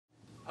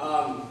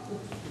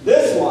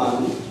This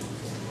one,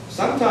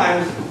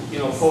 sometimes, you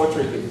know,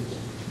 poetry can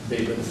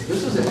be, but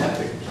this is an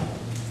epic.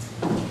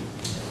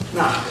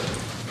 Not good.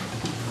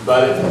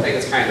 But I think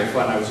it's kind of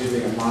fun. I was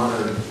using a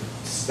modern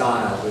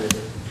style, but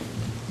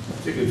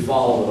if you could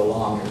follow it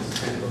along, it's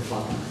kind of a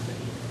fun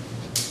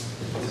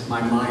thing.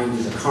 My mind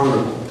is a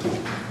carnival.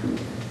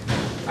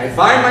 I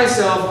find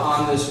myself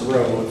on this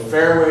road,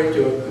 fairway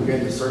to,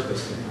 again, the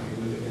circus thing.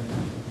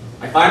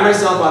 I find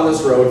myself on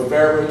this road,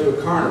 fairway to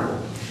a carnival.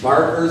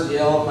 Barkers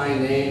yell my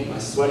name, a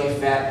sweaty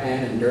fat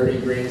man in dirty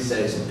green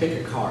says,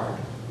 pick a card.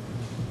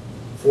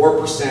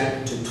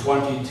 4% to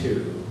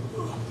 22.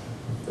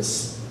 The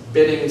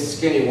spitting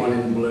skinny one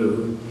in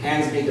blue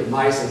hands me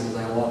devices as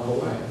I walk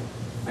away.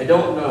 I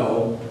don't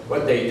know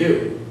what they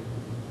do.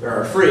 There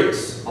are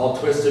freaks, all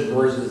twisted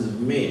versions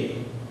of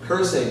me,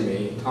 cursing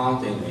me,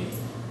 taunting me,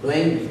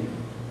 blaming me.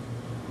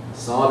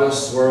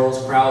 Sawdust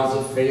swirls, crowds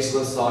of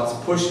faceless thoughts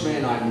push me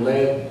and I'm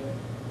led.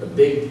 The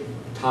big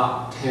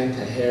top tent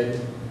ahead.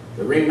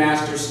 The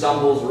ringmaster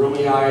stumbles,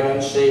 roomy-eyed,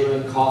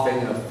 unshaven, coughing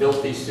in a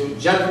filthy suit.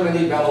 Gentlemen,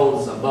 he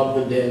bellows above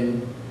the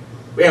din.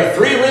 We have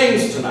 3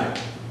 rings tonight.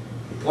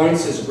 He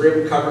points his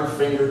grim-covered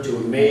finger to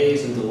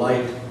amaze and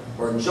delight,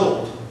 or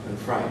jolt and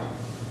fright.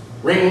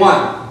 Ring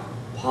 1,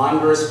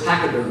 ponderous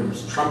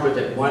pachyderms, trumpet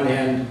at one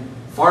end,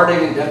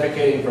 farting and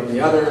defecating from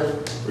the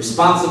other,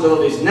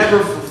 responsibilities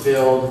never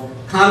fulfilled,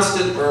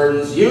 constant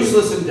burdens,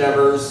 useless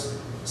endeavors,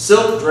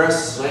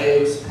 silk-dressed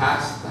slaves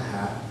past the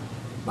hat,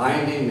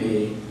 binding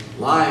me,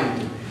 lying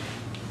to me,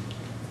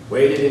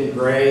 weighted in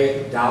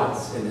gray,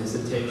 doubts and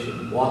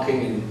hesitation,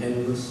 walking in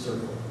endless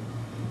circle.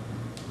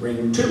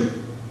 Ring 2,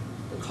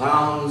 the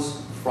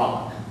clown's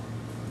frolic,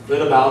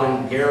 flit about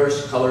in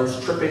garish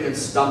colors, tripping and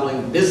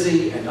stumbling,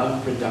 busy and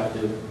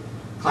unproductive,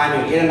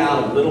 climbing in and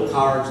out of little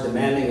cars,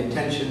 demanding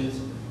attentions,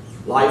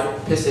 life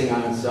pissing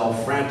on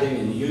itself, frantic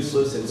and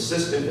useless,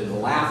 insistent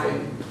and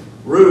laughing,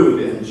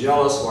 rude and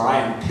jealous. Where I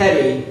am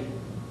petty,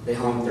 they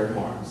honk their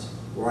horns.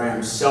 Where I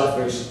am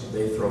selfish,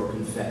 they throw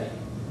confetti.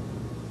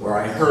 Where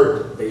I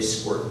hurt, they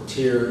squirt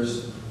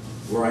tears.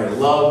 Where I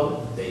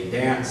love, they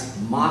dance,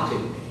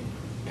 mocking me.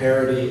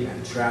 Parody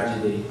and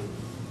tragedy,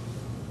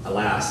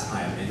 alas,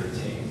 I am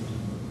entertained.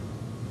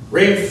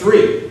 Ring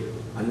 3,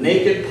 a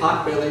naked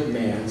pot-bellied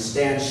man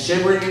stands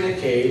shivering in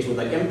a cage with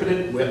an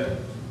impotent whip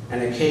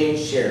and a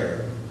cane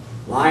chair,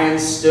 lying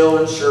still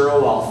and sure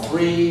while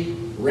 3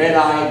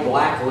 red-eyed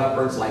black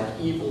leopards like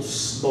evil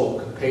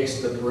smoke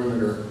pace the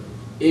perimeter,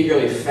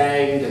 eagerly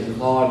fanged and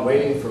clawed,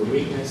 waiting for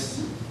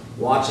weakness,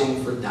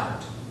 watching for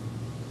doubt.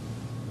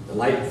 The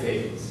light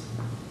fades.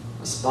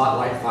 A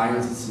spotlight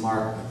finds its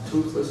mark. A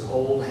toothless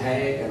old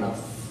hag in a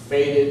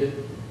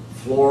faded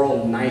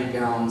floral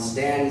nightgown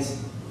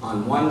stands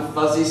on one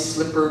fuzzy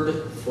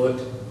slippered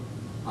foot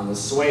on the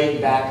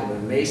suede back of an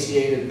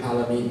emaciated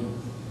palomino,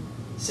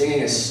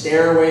 singing a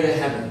stairway to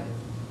heaven,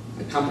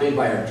 accompanied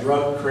by a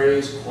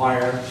drug-crazed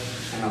choir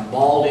and a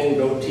balding,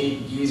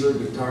 goateed geezer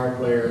guitar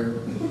player,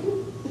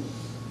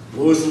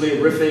 woozily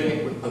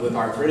riffing with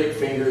arthritic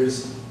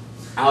fingers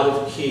out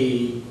of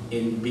key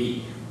in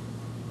B.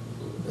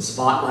 The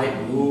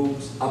spotlight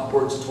moves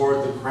upwards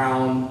toward the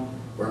crown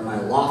where my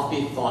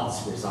lofty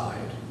thoughts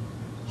reside.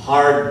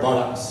 Hard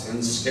buttocks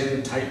and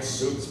skin-tight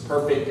suits,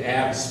 perfect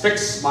abs,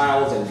 fixed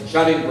smiles, and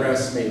jutting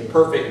breasts made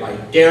perfect by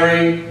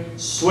daring,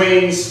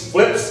 swings,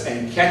 flips,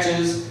 and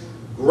catches,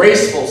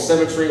 graceful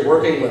symmetry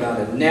working without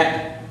a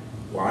net,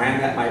 where I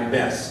am at my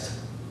best.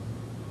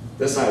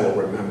 This I will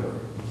remember.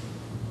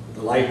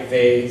 The light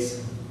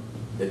fades,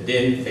 the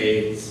din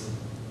fades,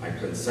 my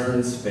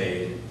concerns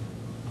fade,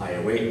 I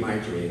await my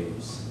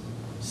dreams,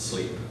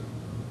 sleep.